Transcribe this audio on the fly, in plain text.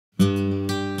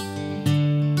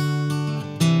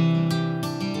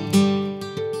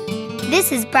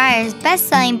This is Breyer's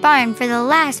best-selling barn for the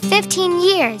last 15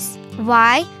 years.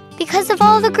 Why? Because of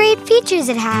all the great features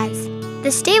it has.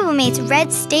 The Stablemates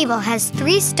Red Stable has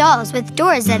 3 stalls with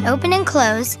doors that open and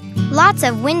close, lots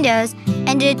of windows,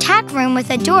 and a tack room with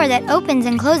a door that opens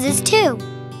and closes too.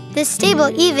 The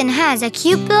stable even has a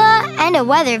cupola and a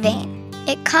weather vane.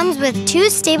 It comes with 2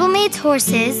 Stablemates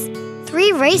horses,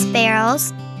 3 race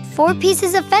barrels, 4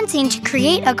 pieces of fencing to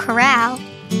create a corral,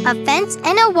 a fence,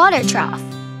 and a water trough.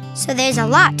 So there's a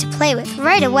lot to play with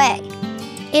right away.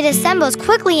 It assembles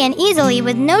quickly and easily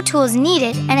with no tools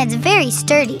needed, and it's very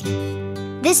sturdy.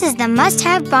 This is the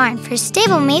must-have barn for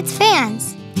Stablemates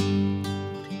fans.